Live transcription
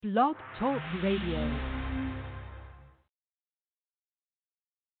Blog Talk Radio.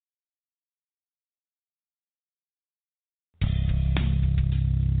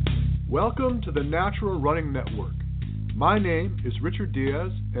 Welcome to the Natural Running Network. My name is Richard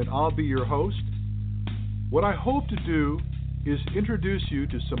Diaz, and I'll be your host. What I hope to do is introduce you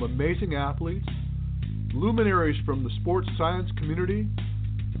to some amazing athletes, luminaries from the sports science community,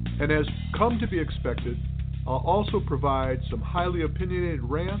 and as come to be expected, I'll also provide some highly opinionated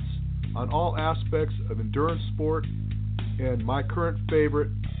rants on all aspects of endurance sport and my current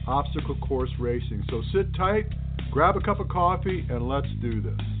favorite, obstacle course racing. So sit tight, grab a cup of coffee, and let's do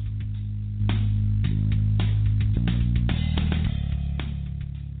this.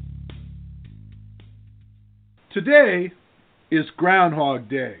 Today is Groundhog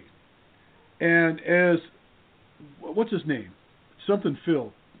Day, and as, what's his name? Something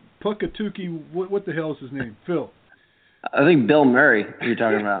Phil. Pukatuki, what the hell is his name? Phil. I think Bill Murray you're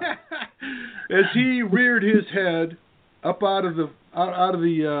talking about. As he reared his head up out of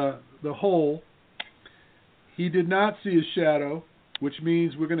the hole, he did not see his shadow, which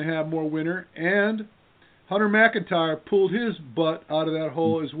means we're going to have more winter. And Hunter McIntyre pulled his butt out of that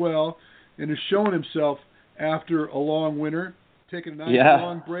hole as well, and has shown himself after a long winter, taking a nice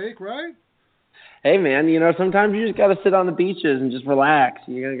long break, right? Hey, man, sometimes you just got to sit on the beaches and just relax.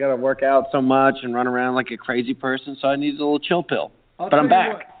 You got to work out so much and run around like a crazy person, so I need a little chill pill. But I'm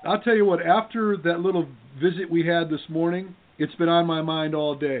back. I'll tell you what, after that little visit we had this morning, it's been on my mind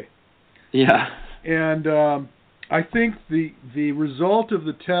all day. Yeah. And I think the result of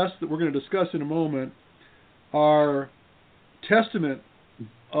the test that we're going to discuss in a moment are testament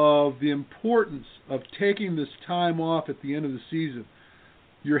of the importance of taking this time off at the end of the season.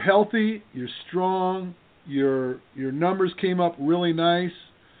 You're healthy, you're strong, your numbers came up really nice.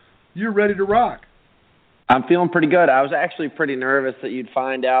 You're ready to rock. I'm feeling pretty good. I was actually pretty nervous that you'd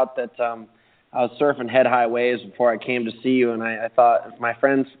find out that I was surfing head-high waves before I came to see you, and I thought if my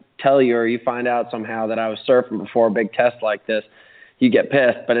friends tell you or you find out somehow that I was surfing before a big test like this, you get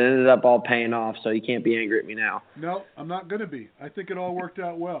pissed, but it ended up all paying off, so you can't be angry at me now. No, I'm not going to be. I think it all worked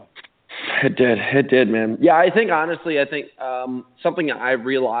out well. It did, man. Yeah, I think something I've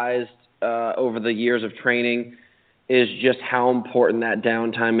realized over the years of training is just how important that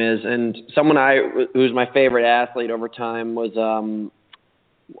downtime is. And someone who's my favorite athlete over time was,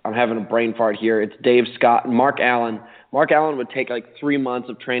 I'm having a brain fart here, it's Dave Scott and Mark Allen. Mark Allen would take like 3 months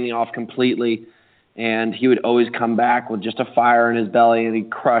of training off completely, and he would always come back with just a fire in his belly, and he'd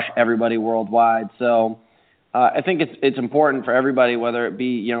crush everybody worldwide. So I think it's important for everybody, whether it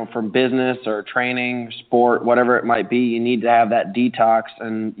be, from business or training, sport, whatever it might be, you need to have that detox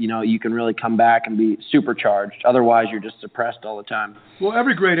and, you can really come back and be supercharged. Otherwise, you're just suppressed all the time. Well,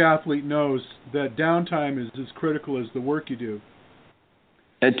 every great athlete knows that downtime is as critical as the work you do.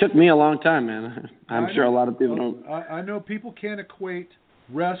 It took me a long time, man. I'm sure a lot of people don't. I know people can't equate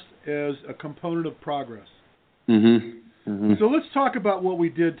rest as a component of progress. Mm-hmm. Mm-hmm. So let's talk about what we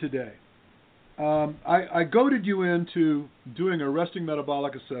did today. I goaded you into doing a resting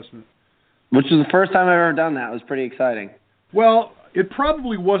metabolic assessment. Which was the first time I've ever done that. It was pretty exciting. Well, it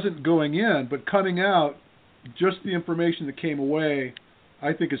probably wasn't going in, but coming out, just the information that came away,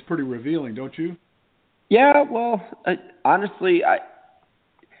 I think is pretty revealing, don't you? Yeah, well, honestly,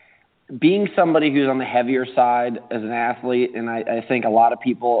 being somebody who's on the heavier side as an athlete, and I think a lot of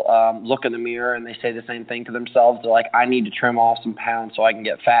people look in the mirror and they say the same thing to themselves. They're like, I need to trim off some pounds so I can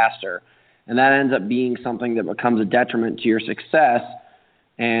get faster. And that ends up being something that becomes a detriment to your success.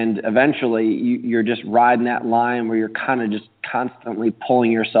 And eventually you're just riding that line where you're kind of just constantly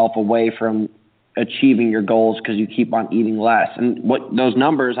pulling yourself away from achieving your goals because you keep on eating less. And what those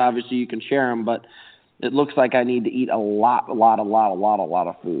numbers, obviously you can share them, but it looks like I need to eat a lot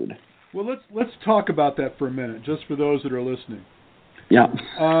of food. Well, let's talk about that for a minute, just for those that are listening. Yeah.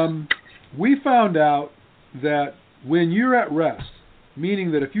 We found out that when you're at rest,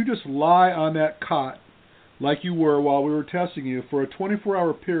 meaning that if you just lie on that cot like you were while we were testing you for a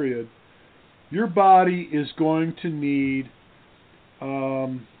 24-hour period, your body is going to need,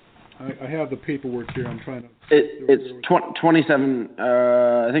 I have the paperwork here. I'm trying to... It's 27,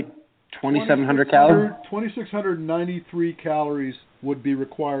 I think 2,700 calories? 2,693 calories would be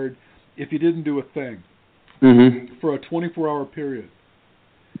required if you didn't do a thing for a 24-hour period.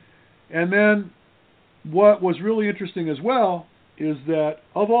 And then what was really interesting as well is that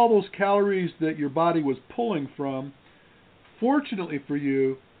of all those calories that your body was pulling from, fortunately for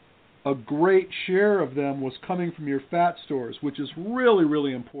you, a great share of them was coming from your fat stores, which is really,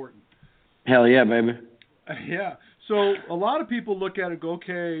 really important. Hell yeah, baby. Yeah. So a lot of people look at it and go,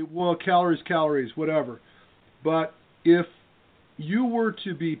 okay, well, calories, whatever. But if you were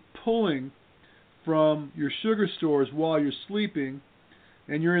to be pulling from your sugar stores while you're sleeping,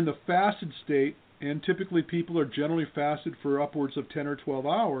 and you're in the fasted state, and typically people are generally fasted for upwards of 10 or 12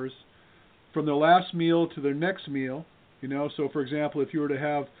 hours, from their last meal to their next meal, so for example, if you were to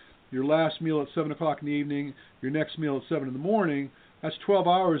have your last meal at 7 o'clock in the evening, your next meal at 7 in the morning, that's 12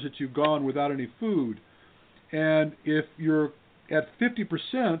 hours that you've gone without any food. And if you're at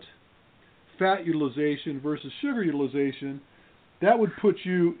 50% fat utilization versus sugar utilization, that would put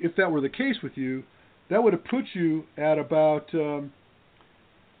you, if that were the case with you, that would have put you at about, close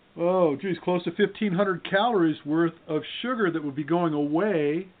to 1,500 calories worth of sugar that would be going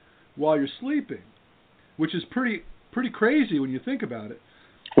away while you're sleeping, which is pretty crazy when you think about it.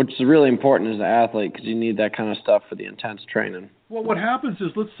 Which is really important as an athlete because you need that kind of stuff for the intense training. Well, what happens is,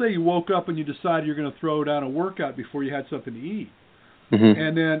 let's say you woke up and you decided you're going to throw down a workout before you had something to eat. Mm-hmm.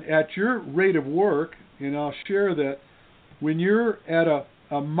 And then at your rate of work, and I'll share that when you're at a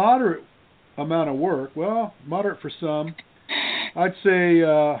moderate amount of work, well, moderate for some, I'd say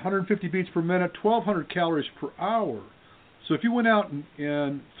 150 beats per minute, 1,200 calories per hour. So if you went out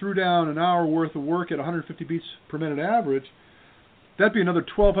and threw down an hour worth of work at 150 beats per minute average, that'd be another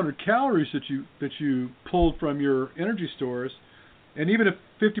 1,200 calories that you pulled from your energy stores. And even if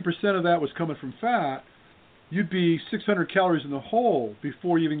 50% of that was coming from fat, you'd be 600 calories in the hole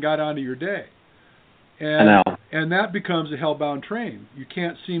before you even got onto your day. And that becomes a hellbound train. You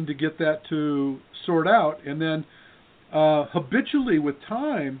can't seem to get that to sort out. And then habitually with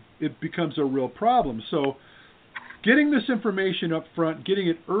time, it becomes a real problem. So getting this information up front, getting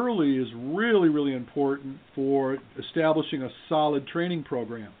it early is really, really important for establishing a solid training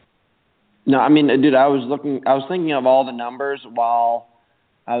program. No, I mean, dude, I was thinking of all the numbers while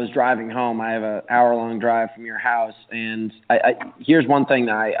I was driving home. I have an hour-long drive from your house, and here's one thing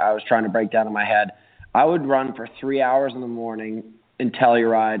that I was trying to break down in my head. I would run for 3 hours in the morning in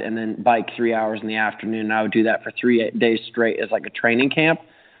Telluride and then bike 3 hours in the afternoon. And I would do that for 3 days straight as like a training camp.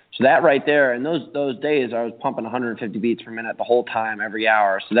 So that right there, and those days I was pumping 150 beats per minute the whole time, every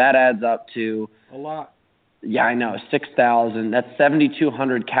hour. So that adds up to a lot. Yeah, I know, 6,000. That's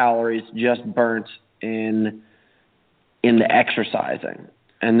 7,200 calories just burnt in the exercising,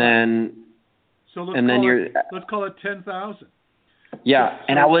 and then let's call it 10,000. Yeah,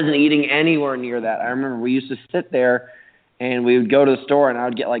 and I wasn't eating anywhere near that. I remember we used to sit there and we would go to the store and I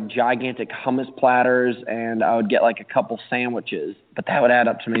would get like gigantic hummus platters and I would get like a couple sandwiches, but that would add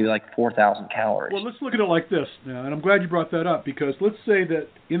up to maybe like 4,000 calories. Well, let's look at it like this now, and I'm glad you brought that up, because let's say that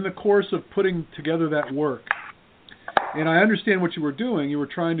in the course of putting together that work, and I understand what you were doing, you were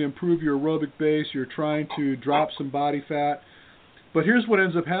trying to improve your aerobic base, you're trying to drop some body fat, but here's what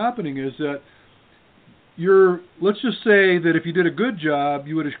ends up happening is that let's just say that if you did a good job,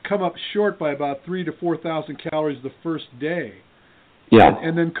 you would have come up short by about 3,000 to 4,000 calories the first day. Yeah.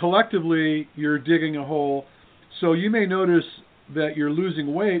 And then collectively, you're digging a hole. So you may notice that you're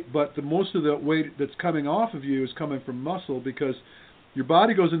losing weight, but most of the weight that's coming off of you is coming from muscle, because your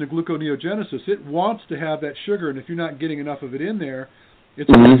body goes into gluconeogenesis. It wants to have that sugar, and if you're not getting enough of it in there,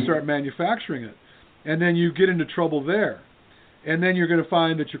 it's going to start manufacturing it. And then you get into trouble there. And then you're going to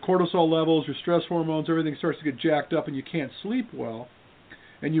find that your cortisol levels, your stress hormones, everything starts to get jacked up and you can't sleep well.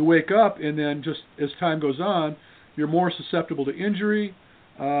 And you wake up, and then just as time goes on, you're more susceptible to injury.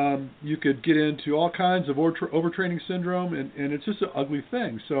 You could get into all kinds of overtraining syndrome, and it's just an ugly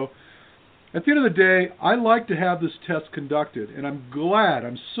thing. So at the end of the day, I like to have this test conducted, and I'm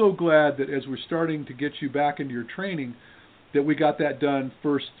so glad that as we're starting to get you back into your training, that we got that done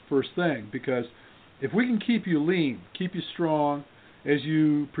first thing, because if we can keep you lean, keep you strong as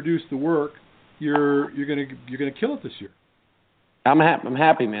you produce the work, you're gonna kill it this year. I'm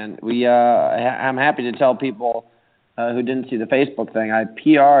happy, man. I'm happy to tell people who didn't see the Facebook thing. I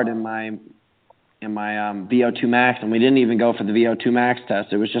PR'd in my VO2 max, and we didn't even go for the VO2 max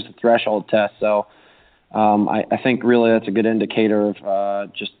test. It was just a threshold test. So I think really that's a good indicator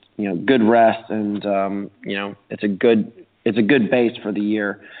of just good rest, and it's a good base for the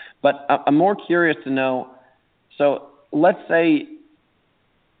year. But I'm more curious to know, so let's say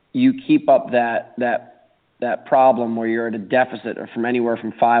you keep up that problem where you're at a deficit of from anywhere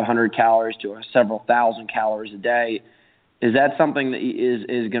from 500 calories to several thousand calories a day. Is that something that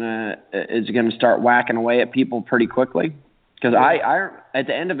is gonna start whacking away at people pretty quickly? Because I at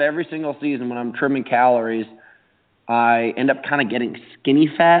the end of every single season when I'm trimming calories, I end up kind of getting skinny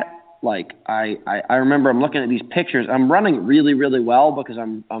fat. Like I remember I'm looking at these pictures. I'm running really, really well because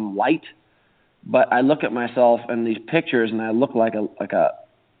I'm light, but I look at myself in these pictures and I look like what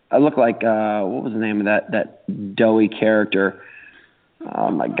was the name of that doughy character?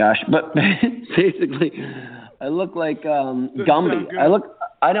 Oh my gosh! But basically, I look like Gumby. I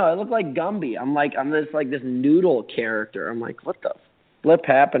look like Gumby. I'm this noodle character. I'm like, what the flip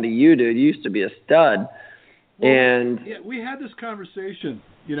happened to you, dude? You used to be a stud. Well, and yeah, we had this conversation,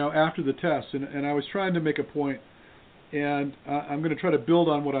 after the test, and I was trying to make a point, and I'm going to try to build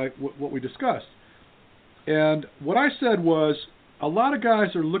on what we discussed. And what I said was, a lot of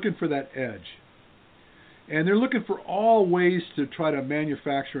guys are looking for that edge, and they're looking for all ways to try to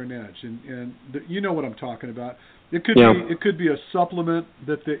manufacture an edge, and you know what I'm talking about. It could be a supplement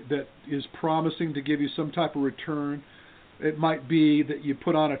that is promising to give you some type of return. It might be that you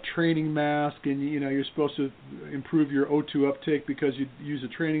put on a training mask and you're supposed to improve your O2 uptake because you use a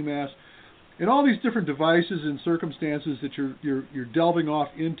training mask, and all these different devices and circumstances that you're delving off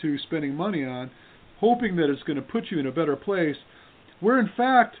into spending money on, hoping that it's going to put you in a better place. Where in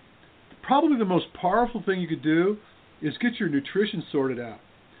fact, probably the most powerful thing you could do is get your nutrition sorted out.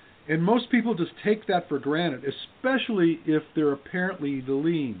 And most people just take that for granted, especially if they're apparently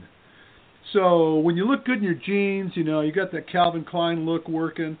lean. So when you look good in your jeans, you got that Calvin Klein look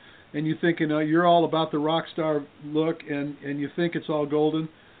working, and you think you're all about the rock star look, and you think it's all golden.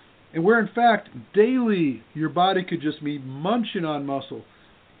 And where in fact, daily, your body could just be munching on muscle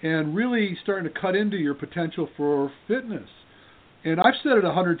and really starting to cut into your potential for fitness. And I've said it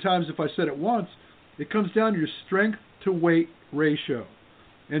 100 times if I said it once, it comes down to your strength to weight ratio.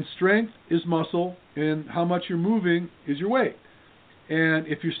 And strength is muscle, and how much you're moving is your weight. And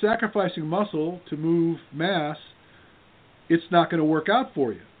if you're sacrificing muscle to move mass, it's not going to work out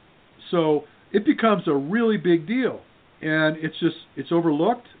for you. So it becomes a really big deal. And it's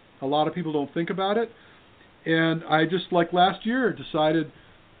overlooked. A lot of people don't think about it. And I just, like last year, decided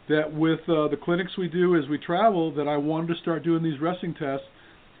that with the clinics we do as we travel, that I wanted to start doing these resting tests.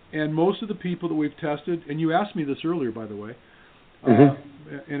 And most of the people that we've tested, and you asked me this earlier, by the way,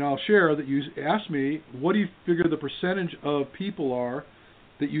 and I'll share that you asked me, what do you figure the percentage of people are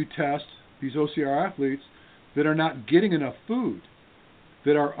that you test, these OCR athletes, that are not getting enough food,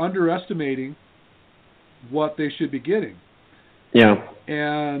 that are underestimating what they should be getting? Yeah.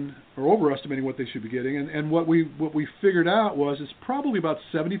 Or overestimating what they should be getting. And what we figured out was it's probably about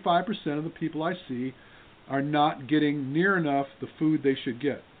 75% of the people I see are not getting near enough the food they should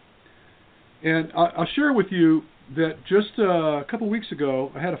get. And I'll share with you that just a couple of weeks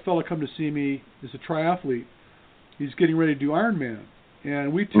ago, I had a fellow come to see me as a triathlete. He's getting ready to do Ironman.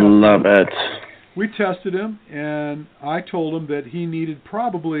 And we tested him, and I told him that he needed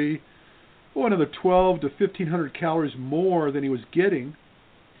probably another 12 to 1,500 calories more than he was getting,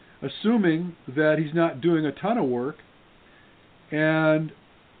 assuming that he's not doing a ton of work. And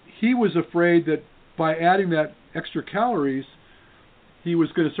he was afraid that by adding that extra calories, he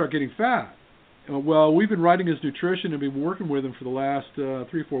was going to start getting fat. Well, we've been writing his nutrition and been working with him for the last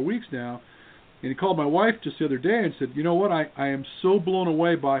 3-4 weeks now. And he called my wife just the other day and said, you know what, I am so blown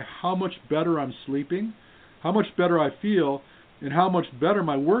away by how much better I'm sleeping, how much better I feel, and how much better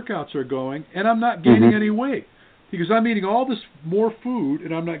my workouts are going, and I'm not gaining any weight. Because I'm eating all this more food,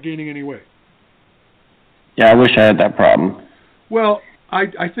 and I'm not gaining any weight. Yeah, I wish I had that problem. Well,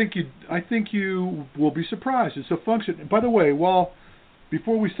 I think you will be surprised. It's a function. And by the way,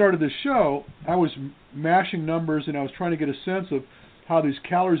 before we started this show, I was mashing numbers, and I was trying to get a sense of how these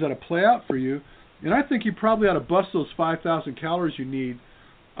calories ought to play out for you. And I think you probably ought to bust those 5,000 calories you need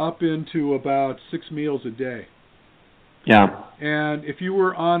up into about 6 meals a day. Yeah. And if you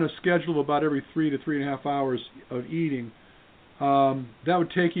were on a schedule of about every 3 to 3.5 hours of eating, that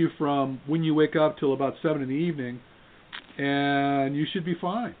would take you from when you wake up till about 7 in the evening, and you should be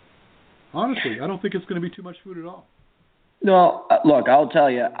fine. Honestly, I don't think it's going to be too much food at all. No, look, I'll tell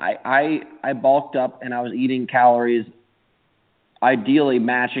you, I bulked up and I was eating calories ideally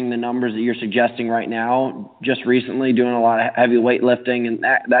matching the numbers that you're suggesting right now. Just recently doing a lot of heavy weightlifting, and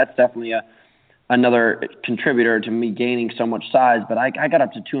that's definitely another contributor to me gaining so much size. But I got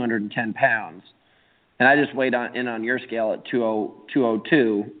up to 210 pounds, and I just weighed in on your scale at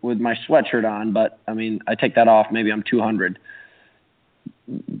 202 with my sweatshirt on. But, I mean, I take that off, maybe I'm 200.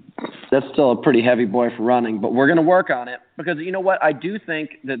 That's still a pretty heavy boy for running, but we're going to work on it because you know what? I do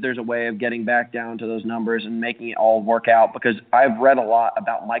think that there's a way of getting back down to those numbers and making it all work out because I've read a lot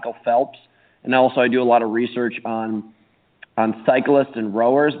about Michael Phelps, and also I do a lot of research on cyclists and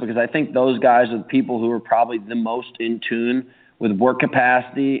rowers because I think those guys are the people who are probably the most in tune with work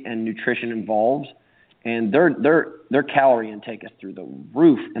capacity and nutrition involved, and their calorie intake is through the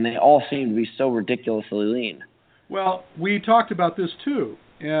roof, and they all seem to be so ridiculously lean. Well, we talked about this too,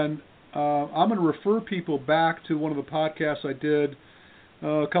 and I'm going to refer people back to one of the podcasts I did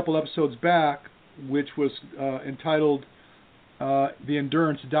a couple episodes back, which was entitled The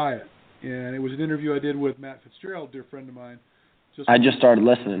Endurance Diet. and it was an interview I did with Matt Fitzgerald, a dear friend of mine. I just started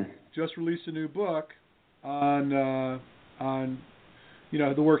listening. Just released a new book on the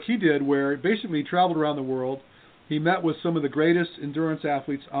work he did, where basically he traveled around the world. He met with some of the greatest endurance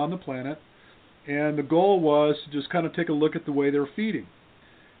athletes on the planet, and the goal was to just kind of take a look at the way they're feeding.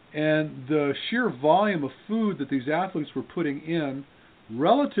 And the sheer volume of food that these athletes were putting in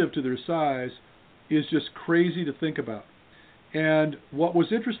relative to their size is just crazy to think about. And what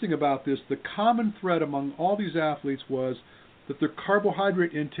was interesting about this, the common thread among all these athletes was that their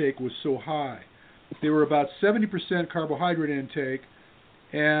carbohydrate intake was so high. They were about 70% carbohydrate intake,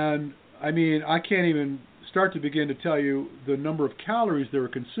 and I mean, I can't even start to begin to tell you the number of calories they were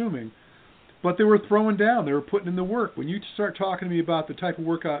consuming, but they were throwing down, they were putting in the work. When you start talking to me about the type of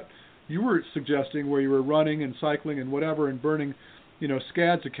workout you were suggesting, where you were running and cycling and whatever and burning,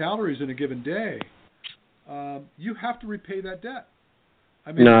 scads of calories in a given day, you have to repay that debt.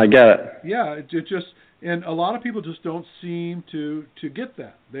 I mean, no, I get it. Yeah, it just, and a lot of people just don't seem to get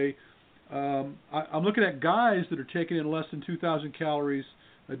that. I'm looking at guys that are taking in less than 2,000 calories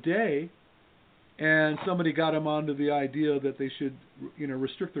a day, and somebody got them onto the idea that they should,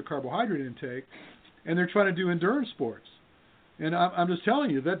 restrict their carbohydrate intake, and they're trying to do endurance sports. And I'm just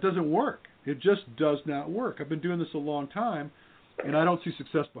telling you, that doesn't work. It just does not work. I've been doing this a long time, and I don't see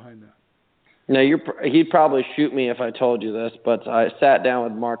success behind that. No, he'd probably shoot me if I told you this, but I sat down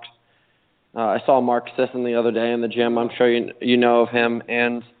with Mark. I saw Mark Sisson the other day in the gym. I'm sure you know of him,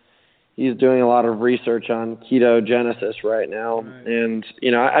 and he's doing a lot of research on ketogenesis right now. Right. And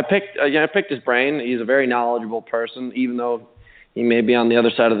I picked his brain. He's a very knowledgeable person, even though he may be on the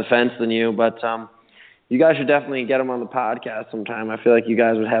other side of the fence than you. But you guys should definitely get him on the podcast sometime. I feel like you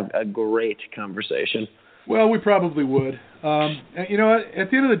guys would have a great conversation. Well, we probably would. And you know what?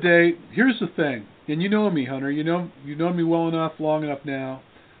 At the end of the day, here's the thing. And you know me, Hunter. You know me well enough, long enough now,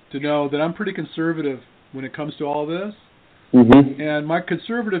 to know that I'm pretty conservative when it comes to all this. Mm-hmm. And my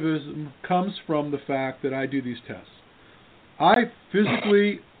conservatism comes from the fact that I do these tests. I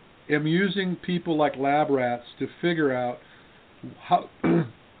physically am using people like lab rats to figure out how,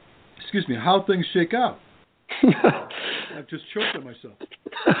 how things shake out. I've just choked on myself.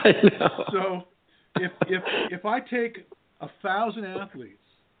 I know. So if I take 1,000 athletes,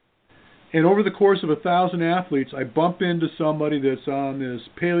 and over the course of 1,000 athletes, I bump into somebody that's on this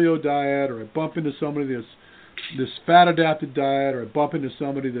paleo diet, or I bump into somebody that's this fat adapted diet, or I bump into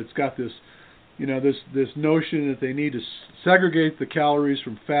somebody that's got this, this notion that they need to segregate the calories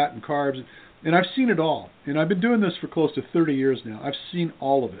from fat and carbs. And I've seen it all. And I've been doing this for close to 30 years now. I've seen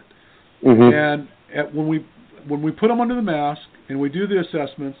all of it. Mm-hmm. And when we put them under the mask and we do the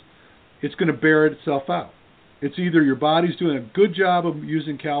assessments, it's going to bear itself out. It's either your body's doing a good job of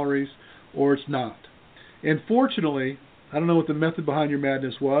using calories or it's not. And fortunately, I don't know what the method behind your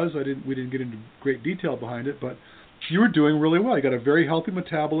madness was. We didn't get into great detail behind it, but you were doing really well. You got a very healthy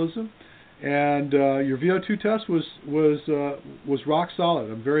metabolism, and your VO2 test was rock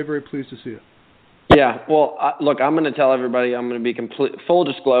solid. I'm very, very pleased to see it. Yeah, well, look, I'm going to tell everybody, I'm going to be full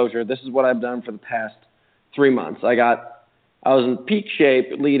disclosure. This is what I've done for the past 3 months. I was in peak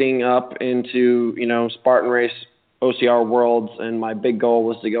shape leading up into, Spartan Race OCR Worlds, and my big goal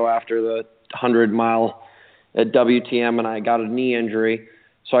was to go after the 100-mile at WTM, and I got a knee injury.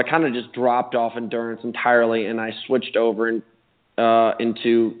 So I kind of just dropped off endurance entirely, and I switched over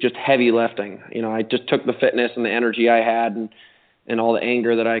into just heavy lifting. I just took the fitness and the energy I had and all the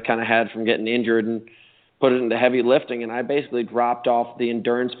anger that I kind of had from getting injured and put it into heavy lifting, and I basically dropped off the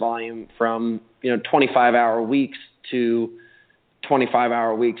endurance volume from 25-hour weeks to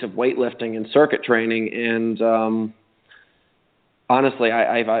 25-hour weeks of weightlifting and circuit training. And honestly,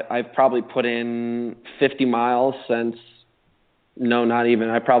 I've probably put in 50 miles since. No, not even.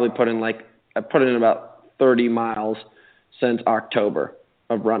 I put in about 30 miles since October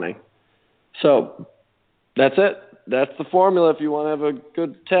of running. So that's it. That's the formula if you want to have a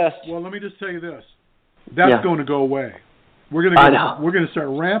good test. Well, let me just tell you this. That's going to go away. We're going to start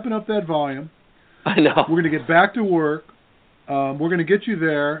ramping up that volume. I know. We're going to get back to work. We're going to get you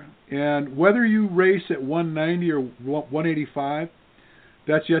there. And whether you race at 190 or 185,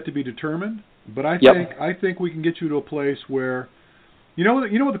 that's yet to be determined. But I think we can get you to a place where, you know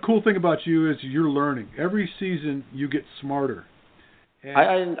what the cool thing about you is, you're learning. Every season you get smarter.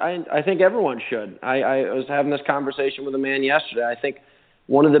 And I think everyone should. I was having this conversation with a man yesterday. I think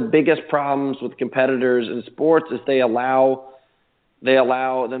one of the biggest problems with competitors in sports is they allow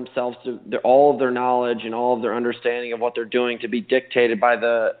themselves to all of their knowledge and all of their understanding of what they're doing to be dictated by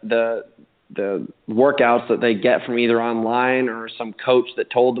the workouts that they get from either online or some coach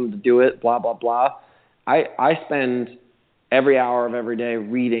that told them to do it, blah, blah, blah. I spend every hour of every day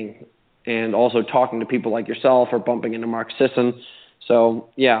reading and also talking to people like yourself or bumping into Mark Sisson. So,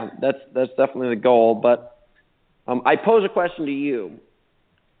 yeah, that's definitely the goal. But I pose a question to you.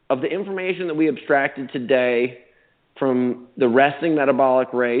 Of the information that we abstracted today from the resting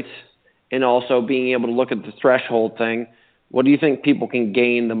metabolic rate and also being able to look at the threshold thing, what do you think people can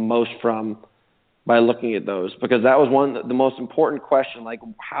gain the most from by looking at those? Because that was the most important question, like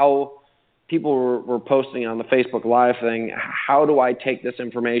how people were posting on the Facebook Live thing, how do I take this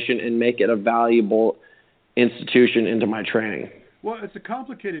information and make it a valuable institution into my training? Well, it's a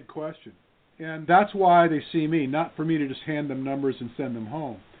complicated question, and that's why they see me, not for me to just hand them numbers and send them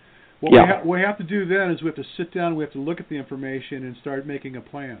home. What we have to do then is we have to sit down, we have to look at the information and start making a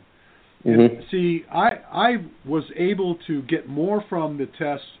plan. Mm-hmm. And see, I was able to get more from the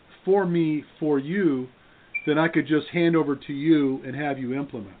test for me, for you, than I could just hand over to you and have you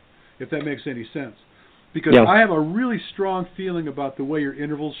implement, if that makes any sense. Because I have a really strong feeling about the way your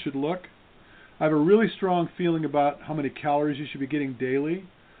intervals should look. I have a really strong feeling about how many calories you should be getting daily.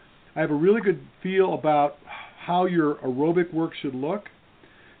 I have a really good feel about how your aerobic work should look.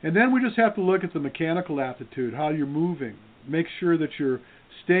 And then we just have to look at the mechanical aptitude, how you're moving. Make sure that you're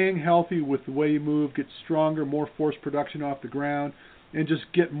staying healthy with the way you move, get stronger, more force production off the ground, and just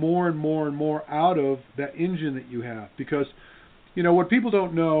get more and more and more out of that engine that you have. Because, what people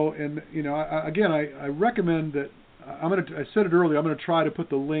don't know, and, I recommend that, I said it earlier, I'm going to try to put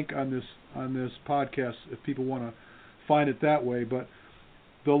the link on this podcast if people want to find it that way. But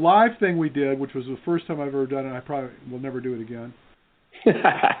the live thing we did, which was the first time I've ever done it, I probably will never do it again. But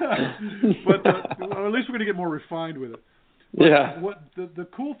at least we're going to get more refined with it. But what the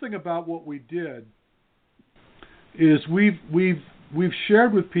cool thing about what we did is we've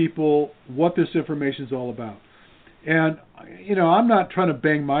shared with people what this information is all about. And I'm not trying to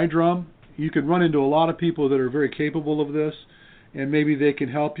bang my drum. You can run into a lot of people that are very capable of this, and maybe they can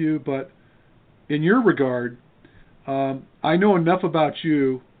help you. But in your regard, I know enough about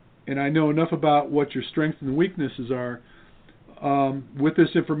you, and I know enough about what your strengths and weaknesses are. With this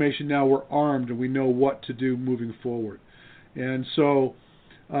information now, we're armed and we know what to do moving forward. And so,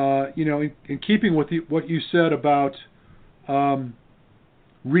 in keeping with what you said about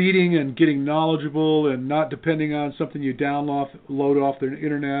reading and getting knowledgeable and not depending on something you download off the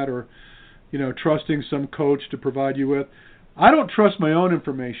internet or, trusting some coach to provide you with, I don't trust my own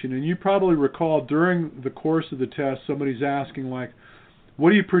information. And you probably recall during the course of the test, somebody's asking, like, what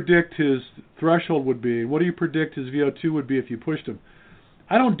do you predict his threshold would be? What do you predict his VO2 would be if you pushed him?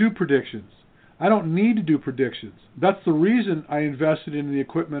 I don't do predictions. I don't need to do predictions. That's the reason I invested in the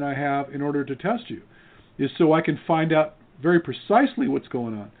equipment I have in order to test you, is so I can find out very precisely what's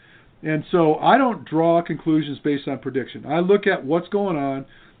going on. And so I don't draw conclusions based on prediction. I look at what's going on,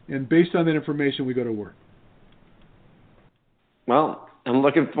 and based on that information, we go to work. Well, I'm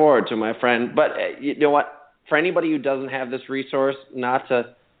looking forward to it, my friend. But you know what? For anybody who doesn't have this resource, not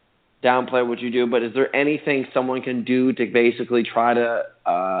to downplay what you do, but is there anything someone can do to basically try to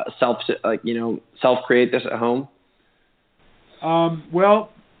self-create this at home?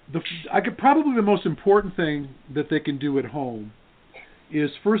 Well, probably the most important thing that they can do at home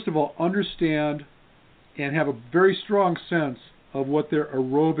is, first of all, understand and have a very strong sense of what their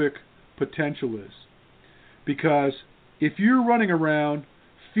aerobic potential is. Because if you're running around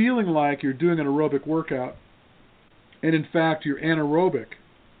feeling like you're doing an aerobic workout, and in fact you're anaerobic,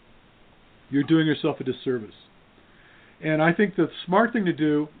 you're doing yourself a disservice. And I think the smart thing to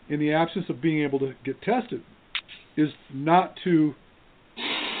do in the absence of being able to get tested is not to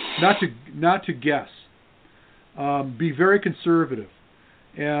guess. Be very conservative.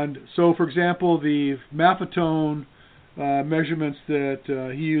 And so, for example, the Maffetone measurements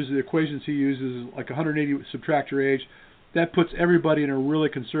that he uses, the equations he uses, like 180 subtract your age, that puts everybody in a really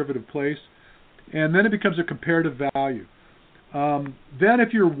conservative place. And then it becomes a comparative value. Then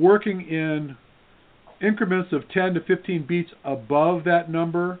if you're working in increments of 10 to 15 beats above that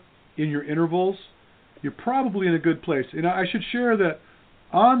number in your intervals, you're probably in a good place. And I should share that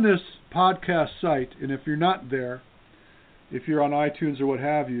on this podcast site, and if you're not there, if you're on iTunes or what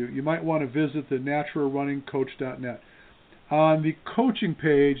have you, you might want to visit the naturalrunningcoach.net. On the coaching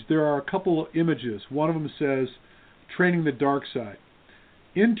page, there are a couple of images. One of them says, Training the Dark Side.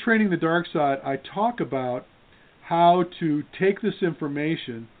 In Training the Dark Side, I talk about how to take this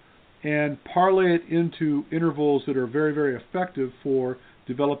information and parlay it into intervals that are very, very effective for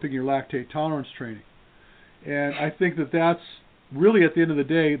developing your lactate tolerance training. And I think that that's really, at the end of the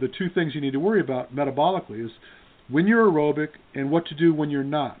day, the two things you need to worry about metabolically is when you're aerobic and what to do when you're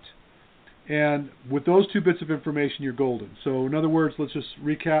not. And with those two bits of information, you're golden. So in other words, let's just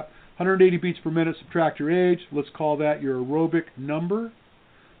recap. 180 beats per minute, subtract your age. Let's call that your aerobic number.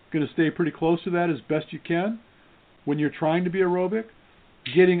 going to stay pretty close to that as best you can when you're trying to be aerobic.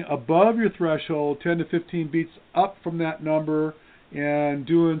 Getting above your threshold, 10 to 15 beats up from that number, and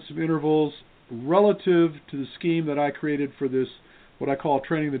doing some intervals relative to the scheme that I created for this, what I call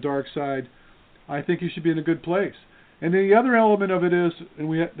training the dark side, I think you should be in a good place. And then the other element of it is,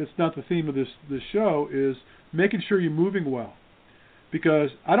 and that's not the theme of this show, is making sure you're moving well. Because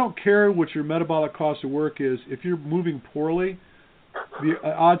I don't care what your metabolic cost of work is, if you're moving poorly, the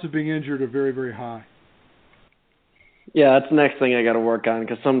odds of being injured are very, very high. Yeah, that's the next thing I got to work on,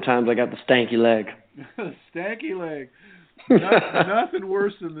 because sometimes I got the stanky leg. Stanky leg. Nothing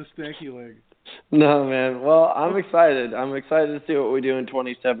worse than the stanky leg. No, man. Well, I'm excited. I'm excited to see what we do in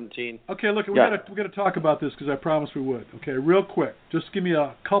 2017. Okay, look, we got to talk about this because I promised we would. Okay, real quick. Just give me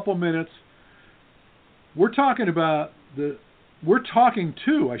a couple minutes. We're talking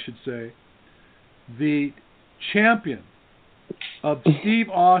to, I should say, the champion of Steve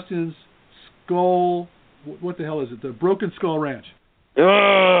Austin's Skull. What the hell is it? The Broken Skull Ranch.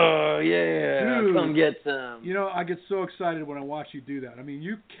 Oh, yeah. Dude, come get some. You know, I get so excited when I watch you do that. I mean,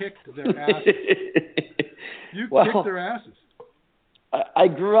 you kicked their asses. Kicked their asses. I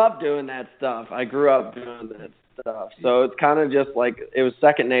grew up doing that stuff. So it's kind of just like, it was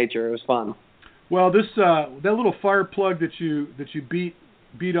second nature. It was fun. Well, this that little fire plug that you beat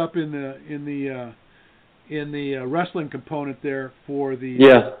up in the wrestling component there for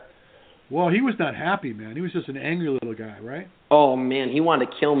the Well, he was not happy, man. He was just an angry little guy, right? Oh man, he wanted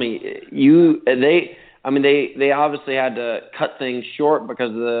to kill me. They obviously had to cut things short because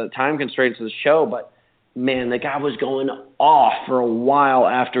of the time constraints of the show, but man, the guy was going off for a while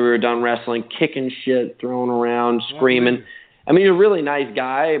after we were done wrestling, kicking shit, throwing around, screaming. Oh, I mean, he's a really nice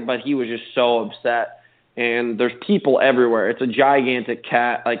guy, but he was just so upset. And there's people everywhere. It's a gigantic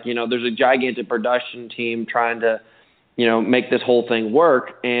there's a gigantic production team trying to, make this whole thing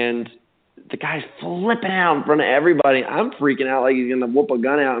work. And the guy's flipping out in front of everybody. I'm freaking out like he's going to whoop a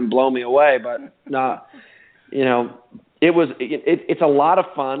gun out and blow me away. But, it's a lot of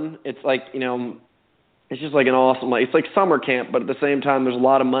fun. It's like, it's just like an awesome, it's like summer camp, but at the same time, there's a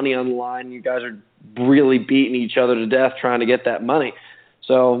lot of money on the line. You guys are really beating each other to death trying to get that money.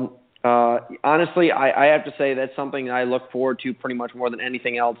 So, honestly, I have to say that's something I look forward to pretty much more than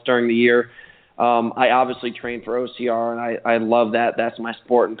anything else during the year. I obviously train for OCR, and I love that. That's my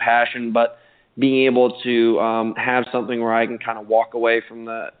sport and passion. But being able to have something where I can kind of walk away from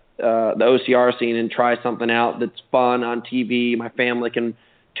the OCR scene and try something out that's fun on TV, my family can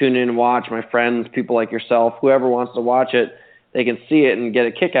tune in and watch, my friends, people like yourself, whoever wants to watch it, they can see it and get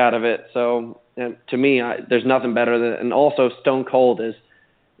a kick out of it. So to me, there's nothing better than, and also Stone Cold is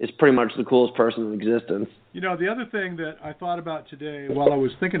pretty much the coolest person in existence. The other thing that I thought about today while I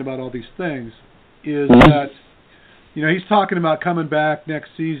was thinking about all these things is that, he's talking about coming back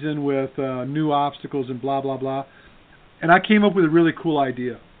next season with new obstacles and blah, blah, blah. And I came up with a really cool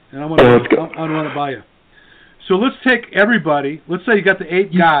idea, and I want to run it by you. So let's take everybody. Let's say you got the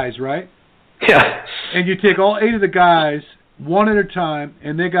 8 guys, right? Yeah. And you take all 8 of the guys one at a time,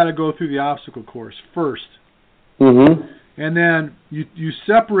 and they got to go through the obstacle course first. Mm-hmm. And then you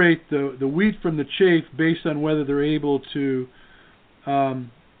separate the wheat from the chaff based on whether they're able to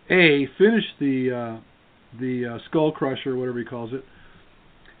finish the skull crusher, whatever he calls it,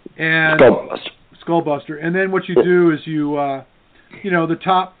 and skull buster. And then what you do is the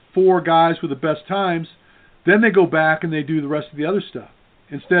top 4 guys with the best times, then they go back and they do the rest of the other stuff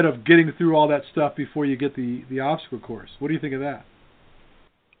instead of getting through all that stuff before you get the obstacle course. What do you think of that?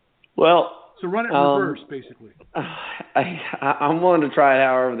 Well. So run it in reverse, basically. I'm willing to try it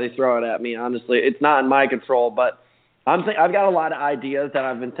however they throw it at me, honestly. It's not in my control, but I've got a lot of ideas that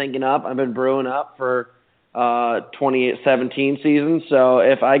I've been thinking up. I've been brewing up for 2017 season. So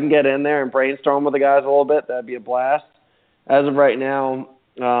if I can get in there and brainstorm with the guys a little bit, that'd be a blast. As of right now,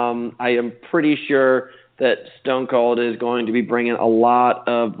 I am pretty sure that Stone Cold is going to be bringing a lot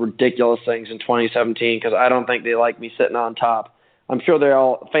of ridiculous things in 2017 because I don't think they like me sitting on top. I'm sure they're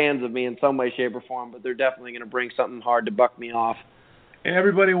all fans of me in some way, shape, or form, but they're definitely going to bring something hard to buck me off.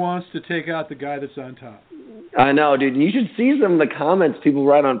 Everybody wants to take out the guy that's on top. I know, dude. You should see some of the comments people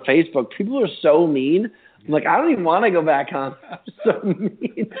write on Facebook. People are so mean. I'm like, I don't even want to go back on. I'm so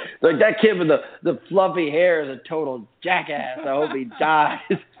mean. Like, that kid with the fluffy hair is a total jackass. I hope he dies.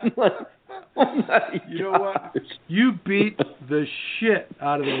 Like, oh my you know what? You beat the shit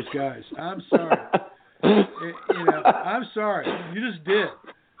out of those guys. I'm sorry. I'm sorry. You just did.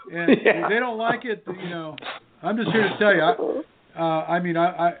 And if they don't like it, I'm just here to tell you.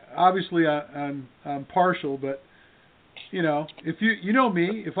 I obviously I'm partial, but if you know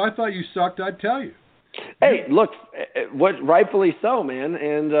me, if I thought you sucked, I'd tell you. Hey, look, Rightfully so, man.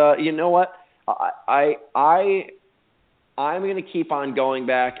 And you know what? I'm going to keep on going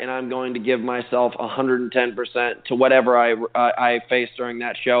back, and I'm going to give myself 110% to whatever I face during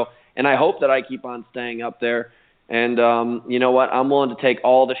that show. And I hope that I keep on staying up there. And you know what? I'm willing to take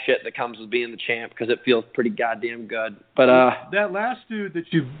all the shit that comes with being the champ because it feels pretty goddamn good. But that last dude that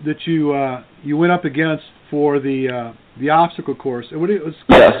you went up against for the obstacle course, what is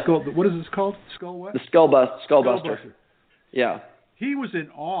this called? Skull what? The Skullbuster. Yeah. He was in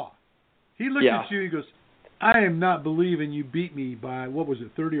awe. He looked at you. He goes, "I am not believing you beat me by, what was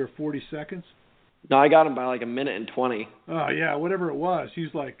it, 30 or 40 seconds?" No, I got him by like a minute and 20. Oh yeah, whatever it was. He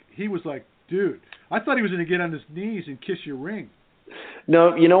was like, dude, I thought he was going to get on his knees and kiss your ring.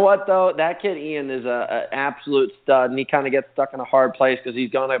 No, you know what though? That kid Ian is an absolute stud, and he kind of gets stuck in a hard place because he's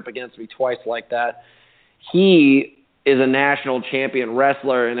gone up against me twice like that. He is a national champion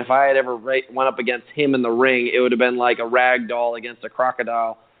wrestler, and if I had ever went up against him in the ring, it would have been like a rag doll against a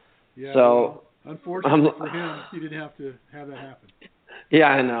crocodile. Yeah. So, well, unfortunately for him, he didn't have to have that happen. Yeah,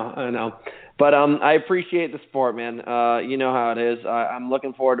 I know. But I appreciate the sport, man. You know how it is. I'm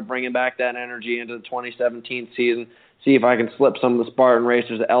looking forward to bringing back that energy into the 2017 season. See if I can slip some of the Spartan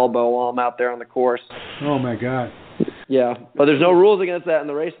racers an elbow while I'm out there on the course. Oh my God. Yeah, but there's no rules against that in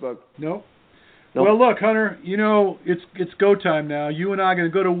the race book. Nope. Well, look, Hunter. You know it's go time now. You and I are going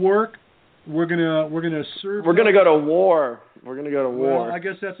to go to work. We're gonna serve. We're gonna go to war. Well, I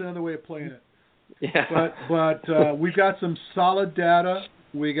guess that's another way of playing it. Yeah. But we've got some solid data.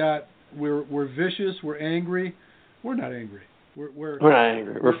 We're vicious. We're angry. We're not angry. We're not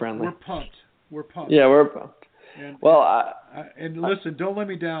angry. We're friendly. We're pumped. Yeah, we're pumped. And listen, don't let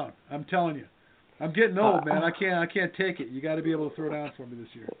me down. I'm telling you, I'm getting old, man. I can't take it. You got to be able to throw down for me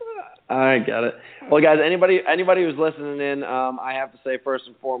this year. I got it. Well, guys, anybody who's listening in, I have to say first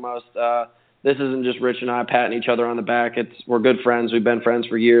and foremost, this isn't just Rich and I patting each other on the back. We're good friends. We've been friends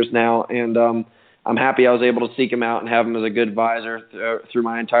for years now, and I'm happy I was able to seek him out and have him as a good advisor through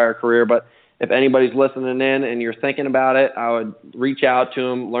my entire career. But if anybody's listening in and you're thinking about it, I would reach out to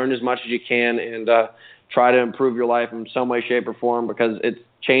him, learn as much as you can, and try to improve your life in some way, shape, or form because it's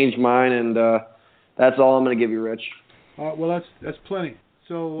changed mine, and that's all I'm going to give you, Rich. Well, that's plenty.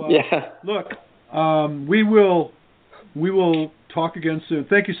 So look, we will talk again soon.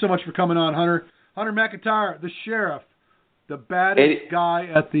 Thank you so much for coming on, Hunter. Hunter McIntyre, the sheriff, the baddest guy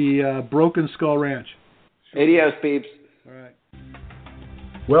at the Broken Skull Ranch. Adios, peeps. All right.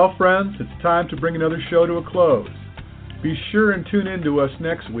 Well, friends, it's time to bring another show to a close. Be sure and tune in to us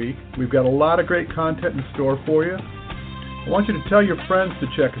next week. We've got a lot of great content in store for you. I want you to tell your friends to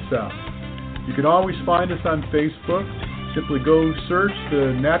check us out. You can always find us on Facebook. Simply go search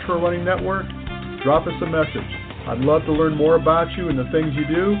the Natural Running Network. Drop us a message. I'd love to learn more about you and the things you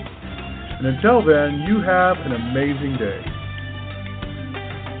do. And until then, you have an amazing day.